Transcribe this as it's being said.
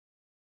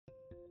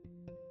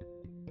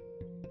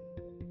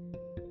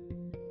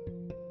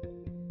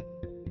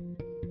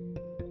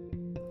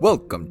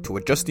Welcome to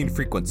Adjusting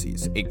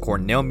Frequencies, a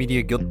Cornell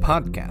Media Guild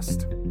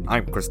podcast.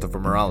 I'm Christopher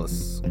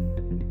Morales.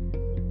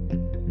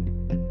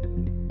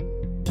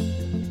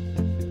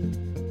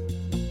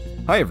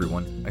 Hi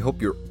everyone, I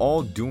hope you're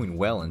all doing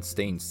well and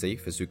staying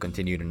safe as we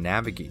continue to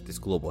navigate this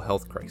global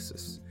health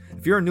crisis.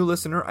 If you're a new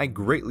listener, I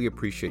greatly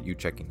appreciate you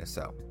checking this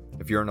out.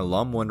 If you're an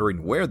alum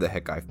wondering where the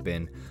heck I've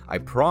been, I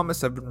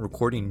promise I've been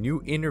recording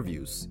new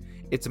interviews.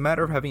 It's a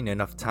matter of having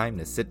enough time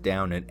to sit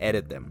down and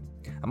edit them.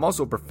 I'm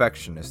also a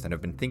perfectionist and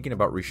have been thinking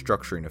about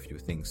restructuring a few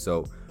things,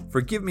 so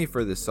forgive me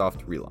for this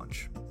soft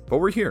relaunch. But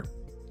we're here.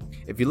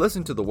 If you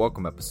listen to the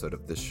welcome episode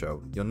of this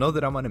show, you'll know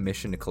that I'm on a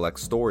mission to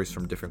collect stories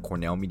from different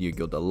Cornell Media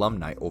Guild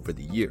alumni over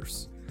the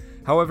years.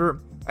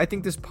 However, I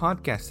think this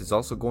podcast is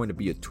also going to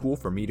be a tool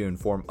for me to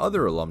inform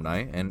other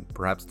alumni, and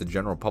perhaps the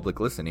general public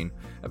listening,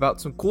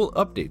 about some cool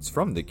updates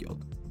from the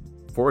Guild.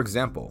 For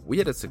example, we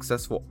had a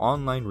successful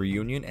online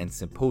reunion and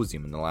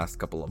symposium in the last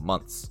couple of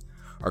months.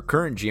 Our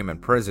current GM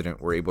and president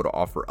were able to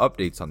offer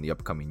updates on the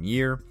upcoming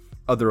year,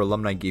 other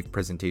alumni gave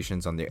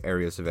presentations on their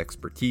areas of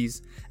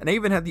expertise, and I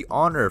even had the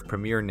honor of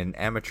premiering an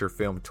amateur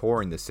film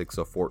touring the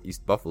 604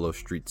 East Buffalo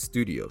Street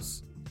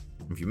studios.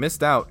 If you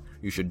missed out,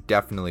 you should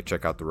definitely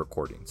check out the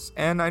recordings,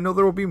 and I know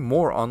there will be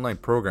more online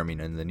programming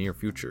in the near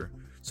future,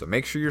 so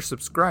make sure you're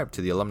subscribed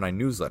to the alumni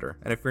newsletter,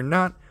 and if you're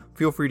not,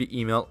 feel free to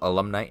email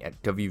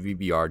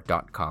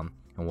alumni@wvbr.com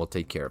and we'll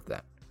take care of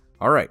that.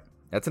 Alright,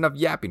 that's enough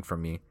yapping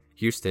from me.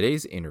 Here's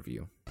today's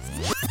interview.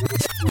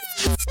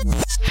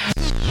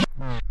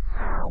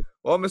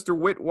 Well, Mr.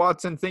 Whit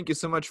Watson, thank you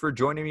so much for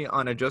joining me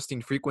on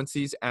Adjusting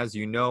Frequencies. As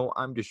you know,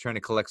 I'm just trying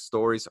to collect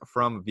stories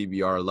from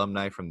VBR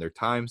alumni from their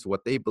times,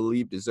 what they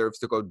believe deserves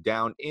to go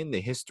down in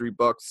the history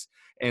books.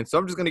 And so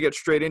I'm just going to get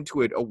straight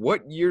into it.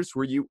 What years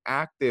were you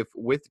active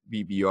with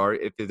VBR?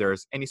 If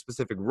there's any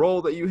specific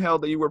role that you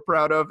held that you were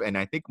proud of? And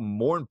I think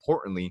more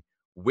importantly,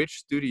 which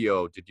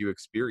studio did you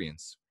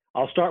experience?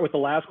 I'll start with the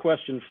last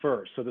question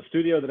first. So the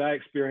studio that I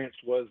experienced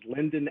was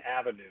Linden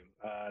Avenue.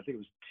 I think it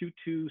was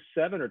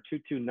 227 or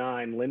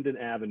 229 Linden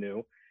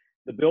Avenue.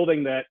 The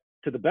building that,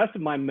 to the best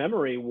of my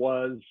memory,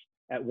 was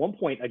at one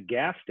point a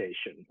gas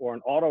station or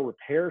an auto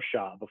repair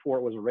shop before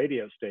it was a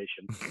radio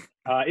station.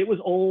 It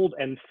was old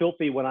and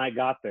filthy when I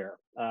got there.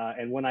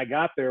 And when I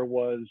got there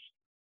was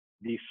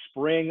the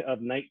spring of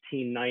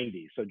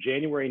 1990. So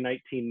January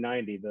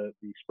 1990, the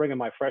spring of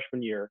my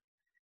freshman year.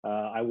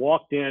 I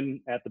walked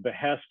in at the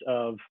behest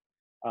of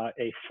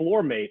a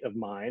floor mate of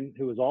mine,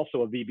 who was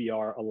also a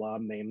VBR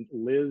alum, named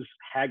Liz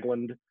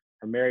Hagland,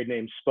 her married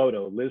name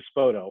Spoto. Liz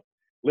Spoto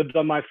lived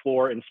on my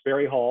floor in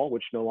Sperry Hall,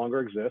 which no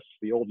longer exists,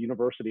 the old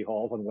university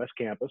halls on West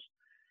Campus.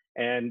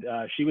 And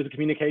she was a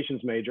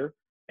communications major,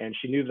 and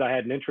she knew that I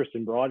had an interest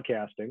in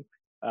broadcasting.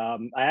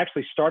 I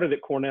actually started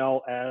at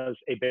Cornell as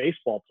a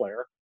baseball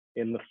player.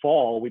 In the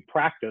fall, we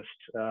practiced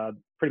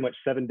pretty much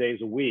 7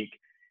 days a week.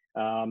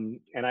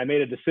 And I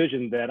made a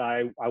decision that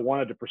I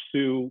wanted to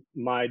pursue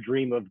my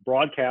dream of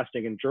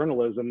broadcasting and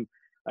journalism,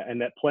 and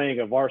that playing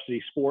a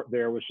varsity sport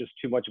there was just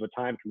too much of a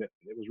time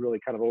commitment. It was really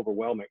kind of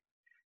overwhelming.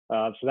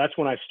 So that's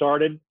when I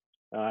started.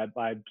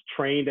 I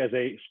trained as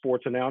a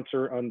sports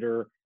announcer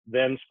under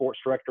then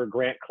sports director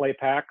Grant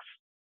Claypax,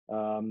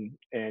 and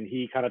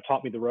he kind of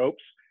taught me the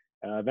ropes.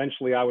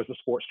 Eventually, I was the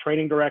sports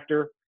training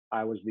director.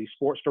 I was the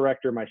sports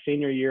director my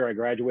senior year. I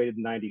graduated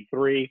in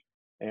 '93.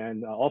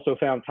 And also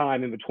found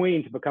time in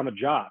between to become a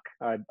jock.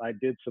 I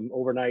did some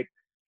overnight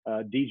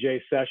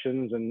DJ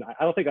sessions, and I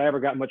don't think I ever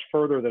got much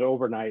further than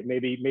overnight,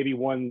 maybe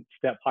one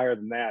step higher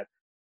than that.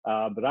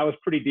 But I was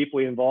pretty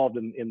deeply involved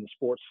in the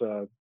sports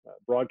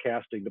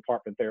broadcasting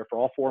department there for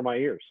all 4 of my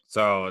years.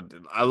 So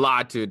a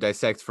lot to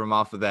dissect from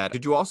off of that.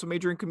 Did you also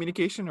major in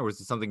communication, or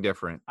was it something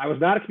different? I was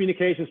not a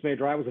communications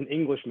major. I was an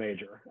English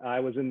major. I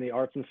was in the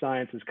Arts and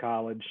Sciences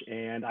College,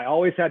 and I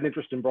always had an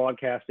interest in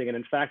broadcasting. And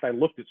in fact, I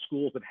looked at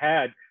schools that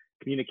had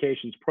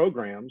communications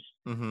programs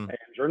and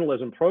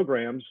journalism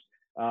programs.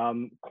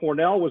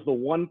 Cornell was the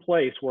one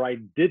place where I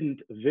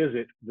didn't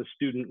visit the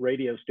student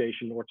radio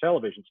station or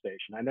television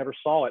station. I never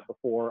saw it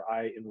before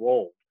I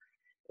enrolled.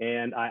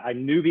 And I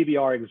knew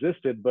VBR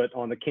existed, but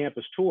on the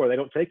campus tour, they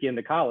don't take you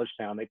into College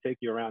Town. They take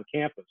you around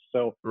campus.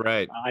 So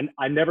right.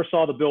 I never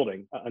saw the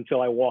building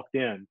until I walked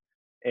in.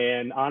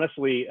 And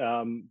honestly,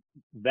 and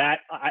I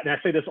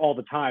say this all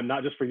the time,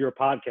 not just for your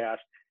podcast,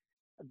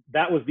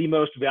 that was the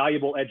most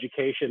valuable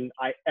education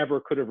I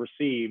ever could have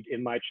received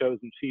in my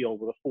chosen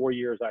field with the 4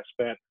 years I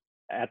spent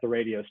at the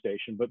radio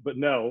station. But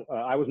no,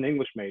 I was an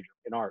English major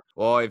in art.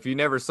 Well, if you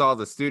never saw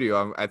the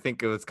studio, I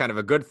think it was kind of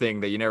a good thing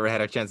that you never had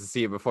a chance to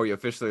see it before you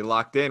officially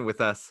locked in with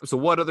us. So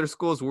what other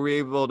schools were you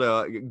able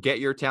to get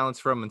your talents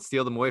from and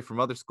steal them away from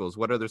other schools?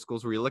 What other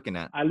schools were you looking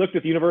at? I looked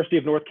at the University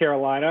of North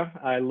Carolina.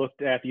 I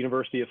looked at the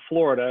University of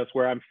Florida. That's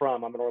where I'm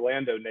from. I'm an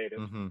Orlando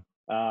native.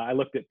 I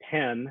looked at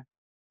Penn.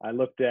 I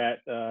looked at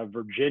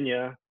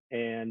Virginia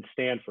and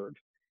Stanford,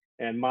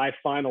 and my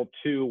final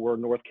 2 were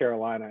North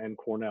Carolina and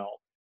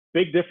Cornell.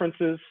 Big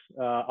differences,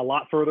 a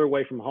lot further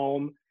away from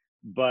home,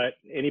 but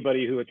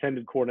anybody who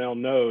attended Cornell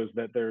knows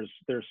that there's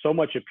so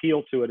much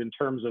appeal to it in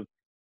terms of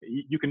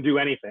you can do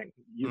anything.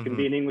 You can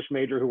be an English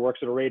major who works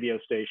at a radio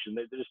station.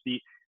 There's just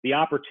the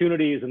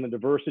opportunities and the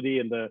diversity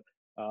and the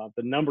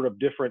number of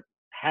different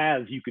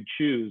paths you could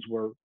choose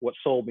were what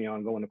sold me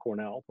on going to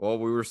Cornell. Well,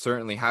 we were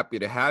certainly happy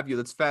to have you.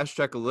 Let's fast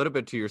track a little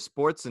bit to your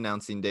sports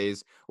announcing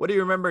days. What do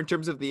you remember in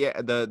terms of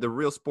the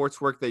real sports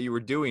work that you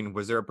were doing?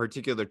 Was there a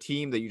particular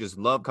team that you just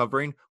loved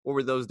covering? What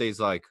were those days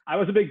like? I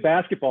was a big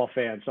basketball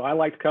fan, so I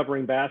liked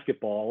covering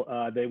basketball.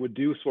 They would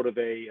do sort of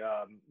a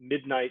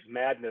midnight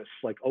madness,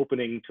 like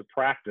opening to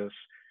practice,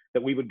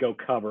 that we would go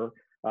cover.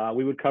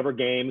 We would cover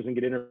games and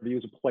get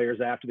interviews with players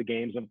after the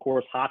games. And of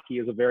course, hockey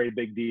is a very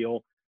big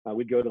deal.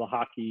 We'd go to the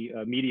hockey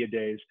media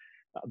days.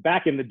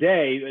 Back in the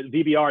day,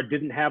 VBR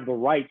didn't have the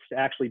rights to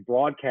actually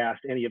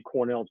broadcast any of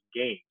Cornell's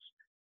games.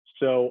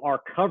 So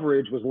our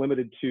coverage was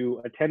limited to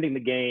attending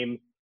the game,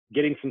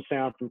 getting some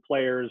sound from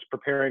players,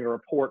 preparing a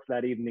report for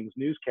that evening's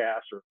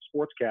newscast or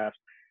sportscast.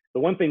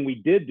 The one thing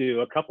we did do,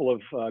 a couple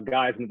of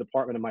guys in the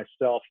department and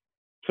myself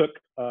took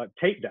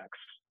tape decks,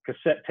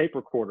 cassette tape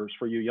recorders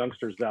for you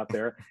youngsters out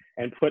there,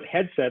 and put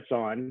headsets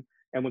on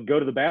and would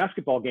go to the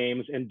basketball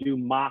games and do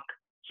mock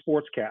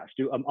sportscast,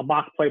 do a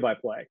mock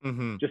play-by-play,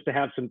 just to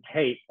have some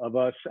tape of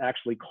us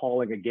actually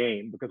calling a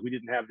game, because we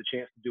didn't have the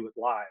chance to do it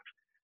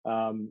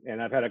live.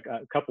 And I've had a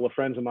couple of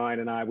friends of mine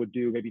and I would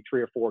do maybe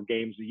 3 or 4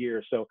 games a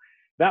year. So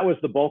that was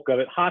the bulk of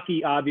it.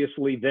 Hockey,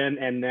 obviously, then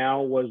and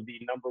now was the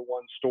number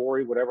one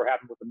story. Whatever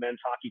happened with the men's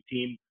hockey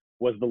team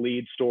was the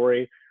lead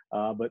story.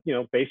 But,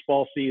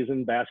 baseball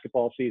season,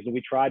 basketball season,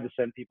 we tried to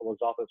send people as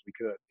often as we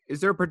could.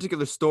 Is there a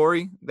particular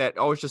story that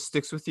always just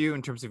sticks with you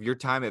in terms of your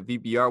time at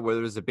VBR, whether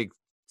it was a big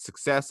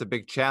success, a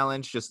big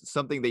challenge, just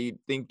something that you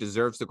think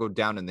deserves to go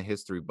down in the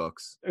history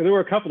books? There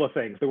were a couple of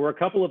things. There were a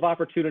couple of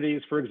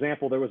opportunities. For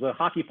example, there was a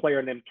hockey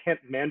player named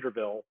Kent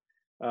Manderville,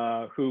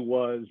 who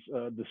was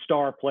the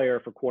star player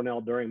for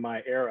Cornell during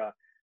my era.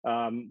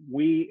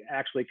 We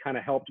actually kind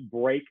of helped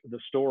break the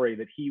story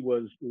that he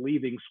was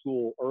leaving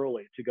school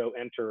early to go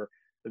enter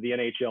the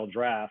NHL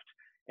draft.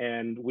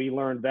 And we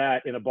learned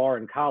that in a bar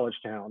in College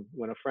Town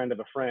when a friend of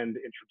a friend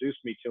introduced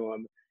me to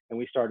him, and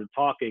we started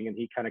talking, and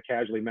he kind of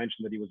casually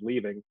mentioned that he was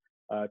leaving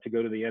to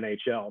go to the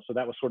NHL. So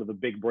that was sort of the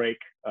big break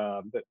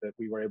that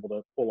we were able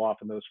to pull off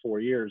in those 4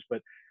 years.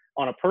 But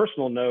on a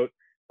personal note,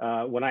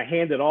 when I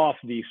handed off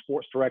the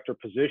sports director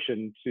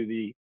position to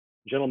the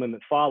gentleman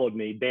that followed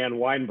me, Dan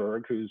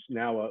Weinberg, who's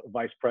now a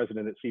vice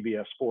president at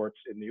CBS Sports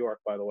in New York,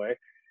 by the way,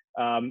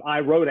 I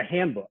wrote a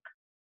handbook,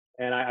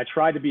 and I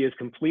tried to be as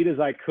complete as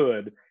I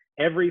could.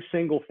 Every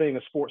single thing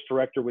a sports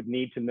director would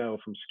need to know,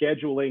 from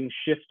scheduling,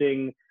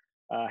 shifting,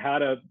 how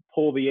to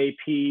pull the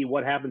AP,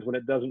 what happens when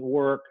it doesn't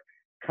work,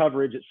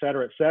 coverage, et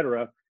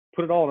cetera,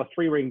 put it all in a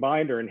 3-ring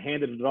binder and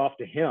handed it off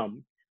to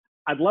him.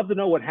 I'd love to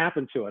know what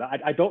happened to it.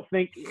 I don't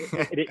think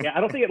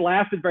it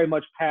lasted very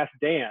much past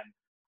Dan,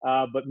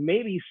 but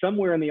maybe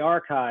somewhere in the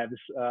archives,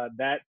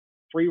 that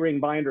 3-ring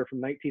binder from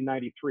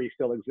 1993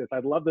 still exists.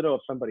 I'd love to know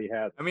if somebody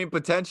has. I mean,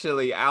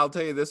 potentially. I'll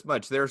tell you this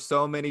much: there are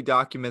so many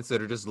documents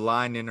that are just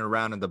lying in and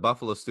around in the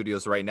Buffalo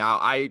studios right now.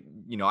 I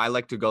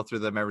like to go through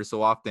them every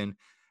so often,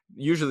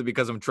 usually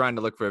because I'm trying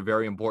to look for a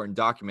very important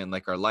document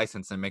like our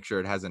license and make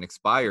sure it hasn't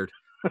expired.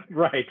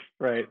 Right.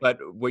 But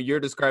what you're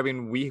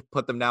describing, we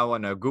put them now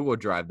on a Google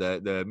Drive,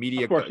 the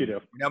media, of course you do.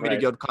 Media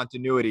Guild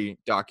continuity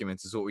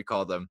documents is what we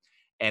call them.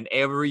 And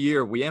every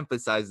year we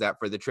emphasize that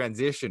for the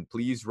transition,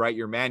 please write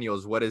your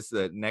manuals. What is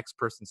the next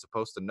person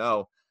supposed to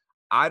know?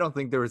 I don't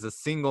think there is a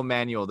single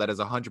manual that is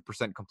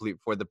 100% complete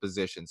for the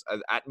positions.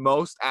 At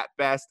most, at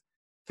best,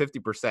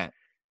 50%.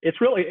 It's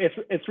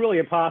really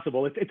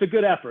impossible. It's a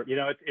good effort.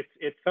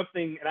 It's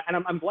something,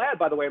 and I'm glad,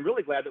 by the way, I'm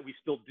really glad that we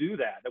still do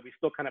that we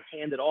still kind of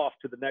hand it off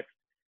to the next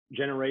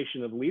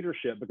generation of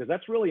leadership, because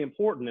that's really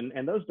important.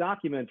 And those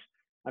documents,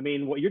 I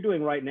mean, what you're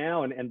doing right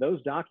now and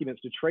those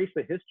documents to trace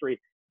the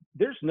history,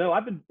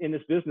 I've been in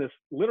this business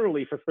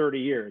literally for 30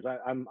 years.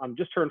 I'm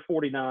just turned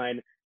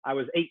 49. I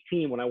was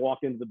 18 when I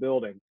walked into the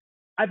building.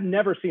 I've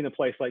never seen a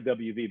place like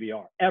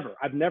WVBR, ever.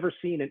 I've never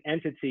seen an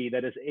entity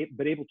that has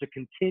been able to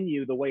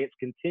continue the way it's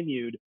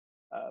continued,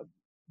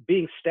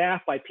 being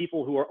staffed by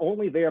people who are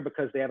only there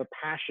because they have a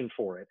passion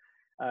for it.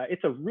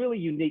 It's a really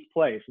unique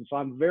place. And so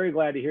I'm very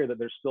glad to hear that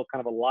there's still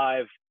kind of a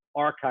live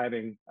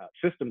archiving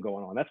system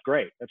going on. That's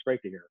great. That's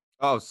great to hear.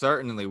 Oh,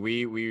 certainly.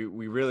 We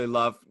really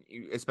love,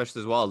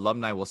 especially as well,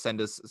 alumni will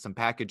send us some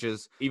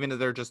packages, even if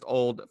they're just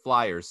old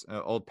flyers,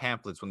 old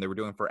pamphlets when they were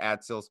doing for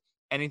ad sales,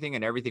 anything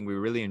and everything. We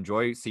really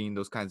enjoy seeing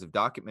those kinds of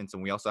documents.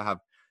 And we also have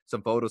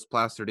some photos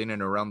plastered in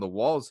and around the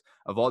walls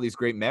of all these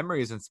great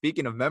memories. And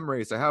speaking of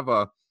memories, I have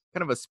a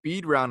kind of a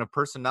speed round of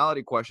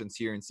personality questions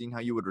here and seeing how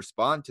you would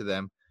respond to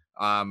them.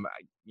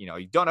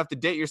 You don't have to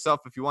date yourself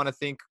if you want to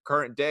think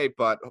current day,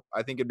 but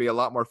I think it'd be a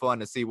lot more fun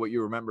to see what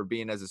you remember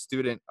being as a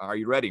student. Are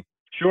you ready?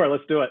 Sure,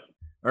 let's do it.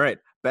 All right.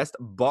 Best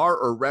bar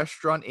or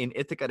restaurant in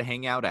Ithaca to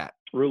hang out at?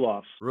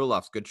 Roelof's.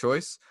 Roelof's, good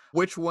choice.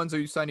 Which ones are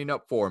you signing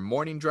up for?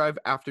 Morning drive,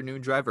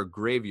 afternoon drive, or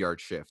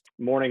graveyard shift?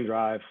 Morning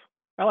drive.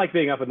 I like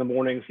being up in the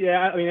mornings. Yeah,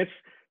 I mean,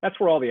 that's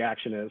where all the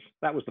action is.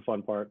 That was the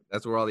fun part.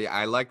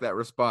 I like that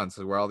response,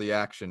 where all the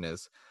action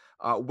is.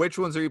 Which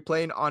ones are you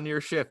playing on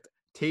your shift?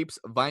 Tapes,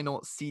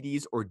 vinyl,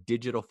 CDs, or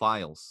digital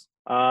files?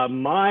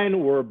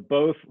 Mine were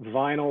both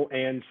vinyl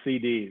and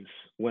CDs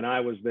when I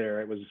was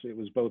there. It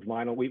was both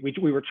vinyl.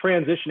 We were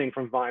transitioning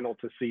from vinyl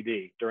to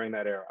CD during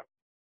that era.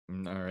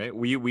 All right.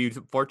 We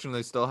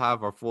fortunately still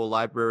have our full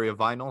library of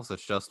vinyls.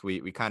 It's just we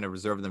kind of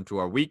reserve them to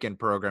our weekend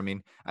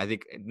programming. I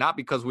think not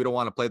because we don't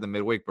want to play them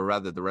midweek, but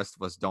rather the rest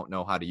of us don't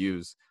know how to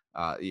use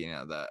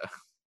the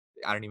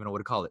I don't even know what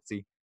to call it.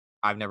 See,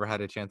 I've never had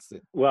a chance to.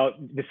 Well,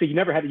 see, you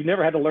never had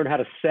to learn how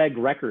to seg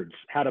records,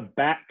 how to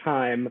back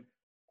time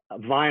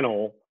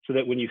vinyl, so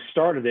that when you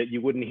started it,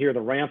 you wouldn't hear the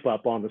ramp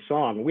up on the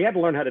song. We had to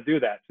learn how to do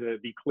that to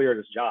be cleared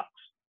as jocks.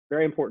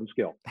 Very important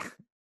skill.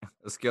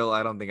 A skill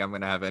I don't think I'm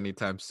going to have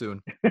anytime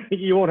soon.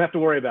 You won't have to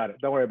worry about it.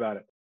 Don't worry about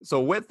it. So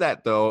with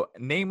that though,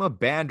 name a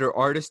band or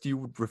artist you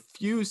would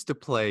refuse to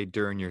play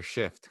during your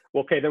shift.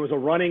 Well, okay, there was a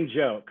running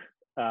joke.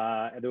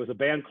 There was a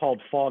band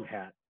called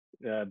Foghat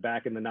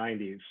back in the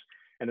 90s.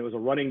 And there was a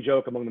running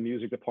joke among the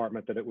music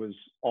department that it was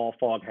all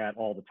Foghat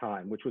all the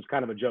time, which was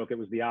kind of a joke. It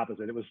was the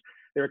opposite.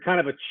 They were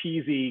kind of a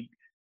cheesy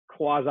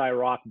quasi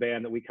rock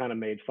band that we kind of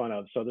made fun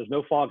of. So there's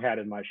no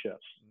Foghat in my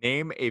shifts.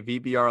 Name a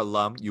VBR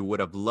alum you would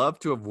have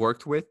loved to have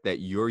worked with that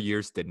your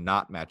years did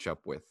not match up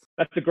with.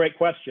 That's a great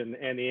question.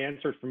 And the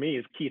answer for me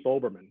is Keith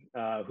Olbermann,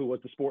 who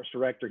was the sports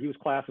director. He was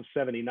class of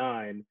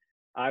 79.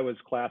 I was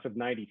class of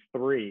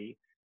 93.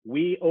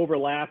 We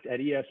overlapped at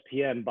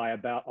ESPN by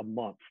about a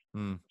month.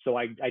 So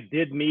I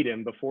did meet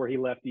him before he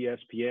left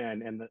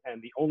ESPN. And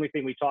the only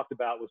thing we talked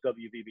about was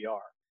WVBR.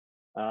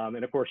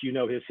 And of course, you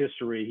know his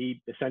history.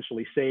 He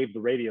essentially saved the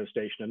radio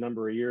station a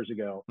number of years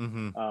ago.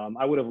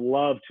 I would have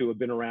loved to have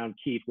been around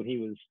Keith when he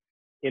was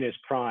in his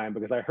prime,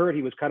 because I heard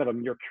he was kind of a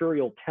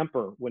mercurial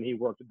temper when he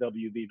worked at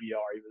WVBR.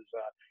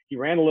 He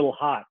ran a little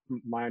hot,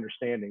 from my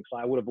understanding. So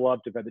I would have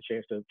loved to have had the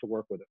chance to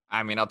work with him.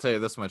 I mean, I'll tell you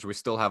this much. We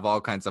still have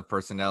all kinds of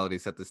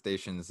personalities at the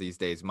stations these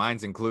days,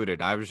 mine's included.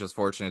 I was just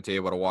fortunate to be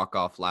able to walk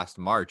off last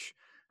March,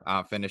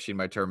 finishing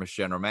my term as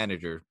general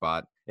manager.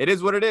 But it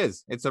is what it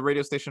is. It's a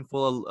radio station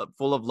full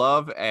of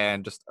love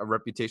and just a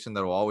reputation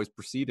that will always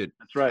precede it.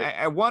 That's right.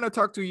 I want to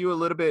talk to you a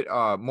little bit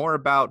more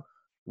about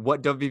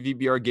what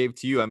WVBR gave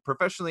to you, and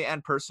professionally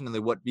and personally,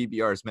 what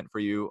VBR has meant for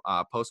you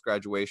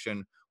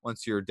post-graduation,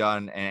 once you're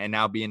done, and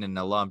now being an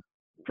alum.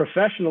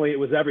 Professionally, it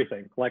was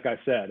everything. Like I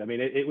said, I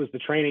mean, it was the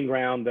training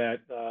ground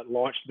that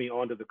launched me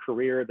onto the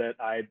career that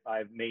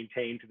I've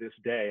maintained to this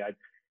day.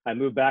 I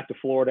moved back to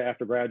Florida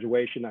after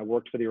graduation. I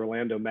worked for the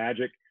Orlando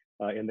Magic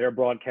in their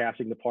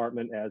broadcasting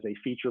department as a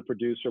feature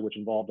producer, which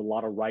involved a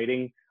lot of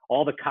writing.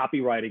 All the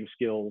copywriting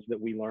skills that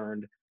we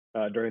learned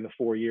during the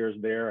 4 years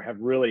there have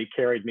really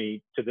carried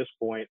me to this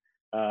point.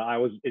 I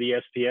was at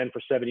ESPN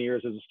for 7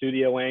 years as a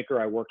studio anchor.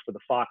 I worked for the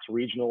Fox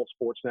regional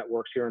sports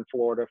networks here in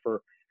Florida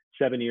for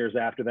 7 years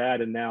after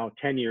that, and now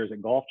 10 years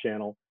at Golf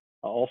Channel,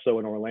 also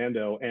in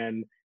Orlando.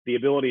 And the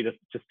ability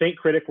to think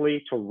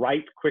critically, to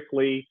write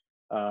quickly,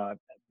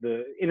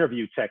 the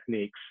interview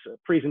techniques,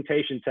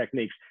 presentation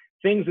techniques,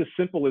 things as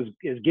simple as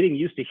getting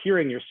used to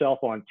hearing yourself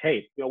on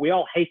tape. You know, we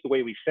all hate the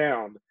way we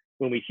sound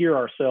when we hear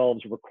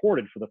ourselves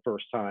recorded for the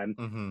first time.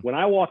 When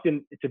I walked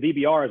into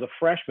VBR as a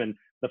freshman,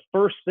 the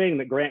first thing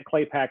that Grant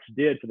Claypax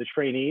did for the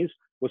trainees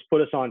was put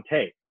us on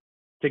tape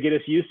to get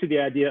us used to the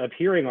idea of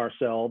hearing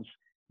ourselves,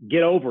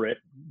 get over it,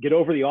 get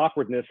over the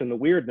awkwardness and the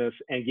weirdness,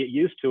 and get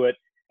used to it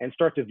and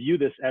start to view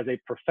this as a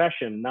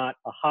profession, not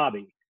a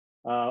hobby.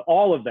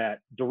 All of that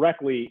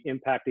directly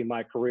impacting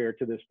my career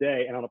to this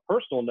day. And on a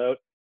personal note,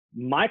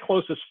 my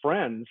closest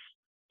friends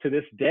to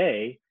this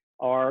day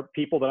are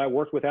people that I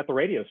worked with at the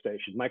radio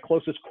station. My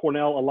closest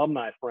Cornell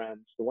alumni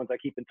friends, the ones I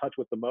keep in touch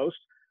with the most,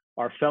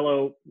 are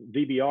fellow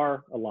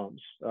VBR alums.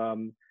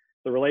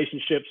 The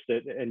relationships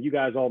that, and you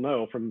guys all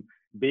know from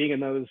being in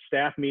those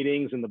staff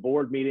meetings and the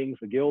board meetings,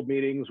 the guild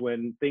meetings,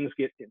 when things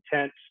get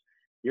intense,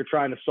 you're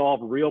trying to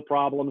solve real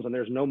problems and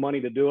there's no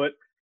money to do it.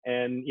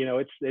 And, you know,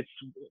 it's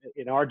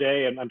in our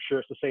day, and I'm sure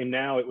it's the same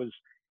now, it was,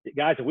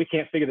 guys, if we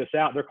can't figure this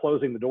out, they're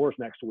closing the doors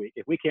next week.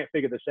 If we can't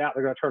figure this out,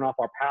 they're going to turn off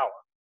our power.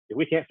 If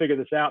we can't figure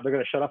this out, they're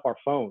going to shut off our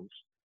phones.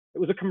 It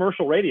was a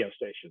commercial radio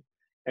station.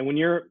 And when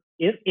you're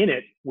in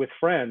it with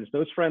friends,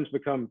 those friends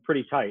become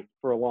pretty tight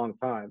for a long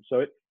time.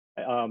 So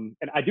and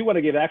I do want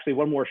to give actually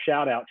one more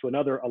shout out to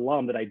another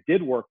alum that I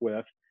did work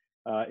with,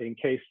 in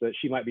case that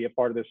she might be a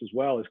part of this as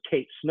well, is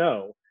Kate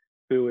Snow,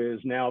 who is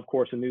now, of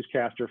course, a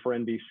newscaster for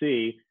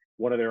NBC,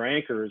 one of their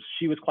anchors.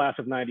 She was class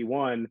of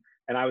 91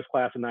 and I was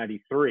class of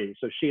 93.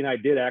 So she and I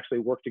did actually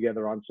work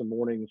together on some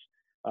mornings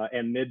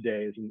and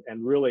middays,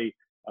 and really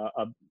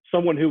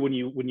someone who, when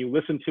you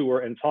listen to her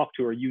and talk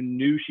to her, you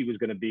knew she was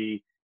going to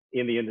be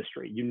in the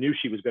industry. You knew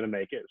she was going to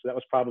make it. So that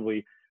was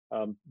probably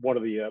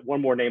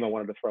one more name I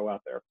wanted to throw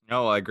out there.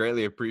 No, I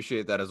greatly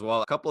appreciate that as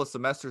well. A couple of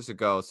semesters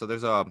ago, so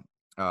there's a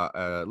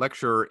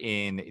lecturer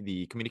in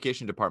the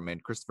communication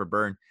department, Christopher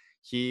Byrne.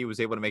 He was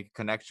able to make a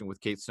connection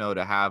with Kate Snow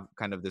to have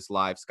kind of this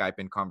live Skype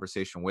in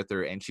conversation with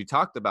her. And she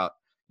talked about,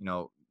 you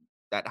know,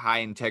 that high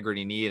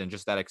integrity need and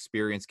just that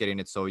experience getting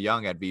it so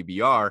young at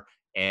VBR,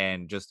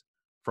 and just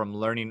from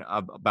learning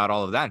about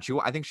all of that. And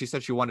I think she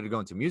said she wanted to go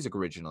into music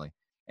originally,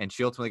 and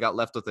she ultimately got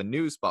left with a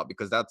news spot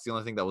because that's the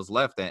only thing that was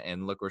left.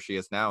 And look where she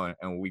is now.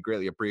 And we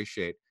greatly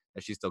appreciate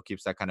that she still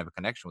keeps that kind of a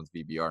connection with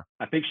VBR.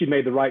 I think she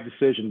made the right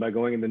decision by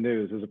going in the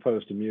news as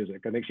opposed to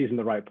music. I think she's in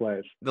the right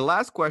place. The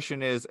last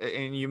question is,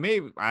 and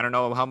I don't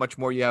know how much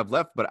more you have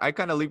left, but I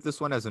kind of leave this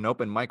one as an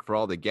open mic for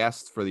all the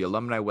guests, for the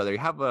alumni, whether you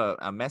have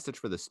a message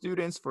for the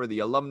students, for the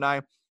alumni,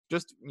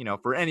 just,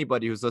 for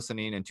anybody who's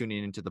listening and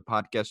tuning into the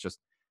podcast, just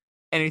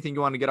anything you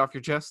want to get off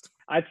your chest?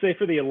 I'd say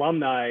for the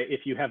alumni,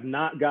 if you have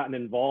not gotten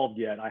involved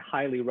yet, I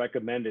highly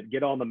recommend it.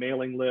 Get on the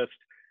mailing list,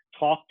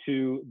 talk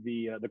to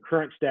the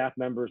current staff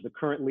members, the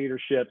current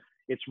leadership.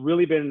 It's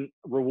really been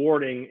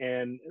rewarding,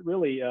 and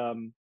really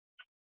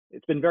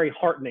it's been very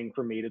heartening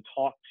for me to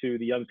talk to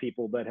the young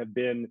people that have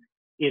been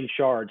in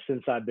charge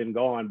since I've been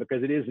gone,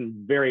 because it is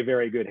in very,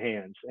 very good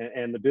hands,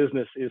 and the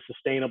business is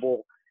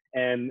sustainable.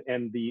 And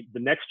the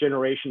next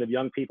generation of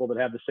young people that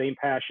have the same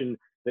passion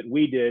that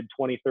we did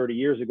 20, 30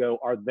 years ago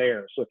are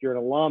there. So if you're an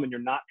alum and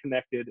you're not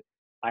connected,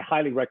 I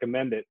highly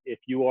recommend it. If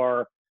you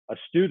are a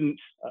student,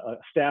 a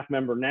staff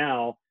member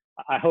now,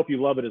 I hope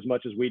you love it as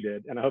much as we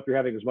did. And I hope you're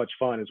having as much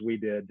fun as we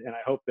did. And I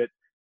hope that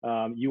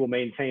you will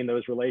maintain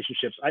those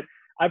relationships.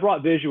 I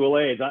brought visual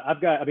aids.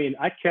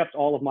 I kept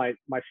all of my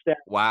staff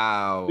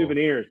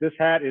souvenirs. This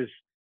hat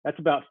that's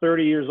about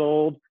 30 years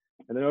old.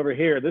 And then over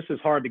here, this is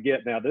hard to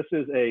get now. This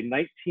is a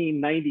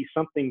 1990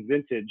 something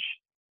vintage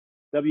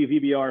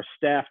WVBR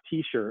staff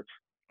T-shirt.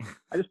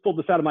 I just pulled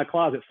this out of my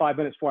closet 5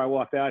 minutes before I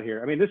walked out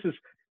here. I mean,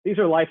 these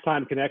are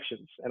lifetime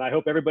connections, and I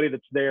hope everybody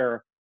that's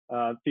there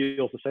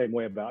feels the same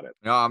way about it.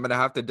 No, I'm gonna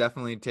have to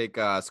definitely take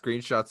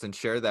screenshots and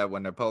share that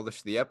when I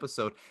publish the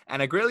episode.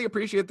 And I greatly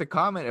appreciate the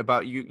comment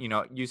about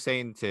you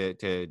saying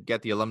to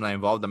get the alumni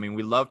involved. I mean,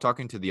 we love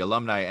talking to the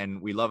alumni,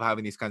 and we love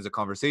having these kinds of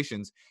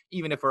conversations.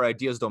 Even if our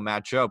ideas don't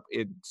match up,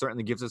 it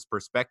certainly gives us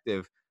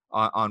perspective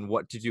on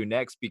what to do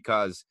next.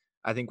 Because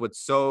I think what's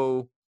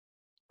so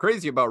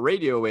crazy about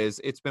radio is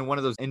it's been one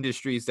of those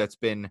industries that's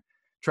been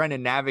trying to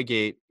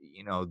navigate,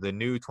 the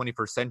new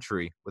 21st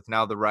century with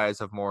now the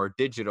rise of more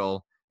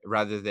digital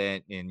rather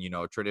than in,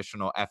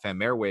 traditional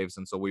FM airwaves.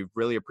 And so we've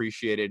really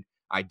appreciated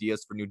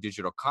ideas for new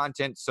digital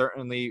content.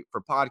 Certainly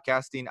for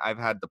podcasting, I've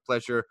had the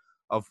pleasure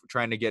of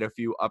trying to get a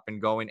few up and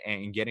going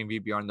and getting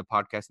VBR in the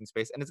podcasting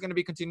space. And it's going to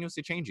be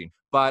continuously changing.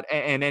 But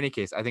in any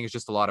case, I think it's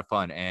just a lot of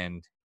fun.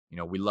 And,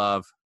 we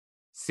love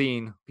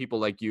seeing people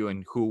like you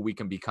and who we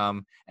can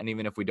become. And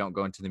even if we don't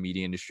go into the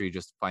media industry,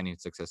 just finding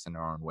success in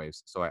our own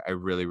ways. So I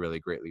really, really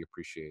greatly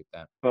appreciate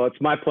that. Well,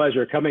 it's my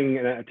pleasure. Coming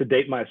to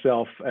date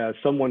myself as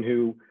someone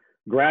who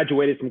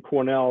graduated from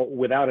Cornell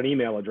without an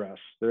email address.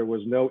 There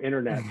was no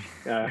internet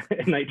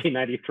in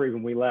 1993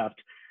 when we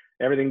left.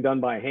 Everything done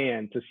by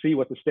hand. To see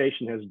what the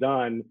station has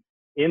done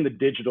in the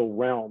digital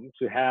realm,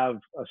 to have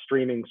a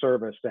streaming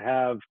service, to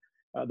have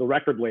the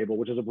record label,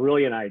 which is a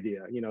brilliant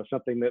idea,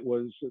 something that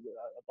was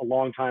a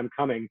long time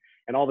coming,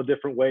 and all the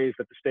different ways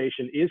that the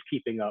station is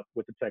keeping up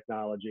with the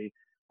technology.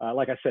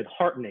 Like I said,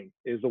 heartening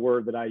is the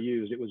word that I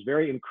used. It was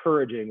very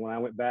encouraging when I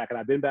went back, and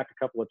I've been back a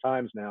couple of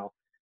times now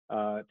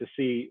to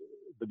see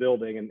the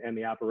building and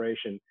the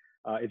operation.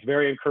 It's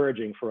very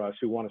encouraging for us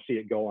who want to see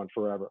it go on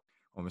forever.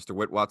 Well, Mr.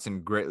 Whit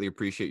Watson, greatly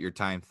appreciate your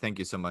time. Thank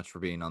you so much for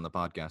being on the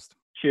podcast.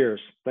 Cheers.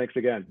 Thanks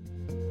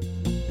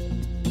again.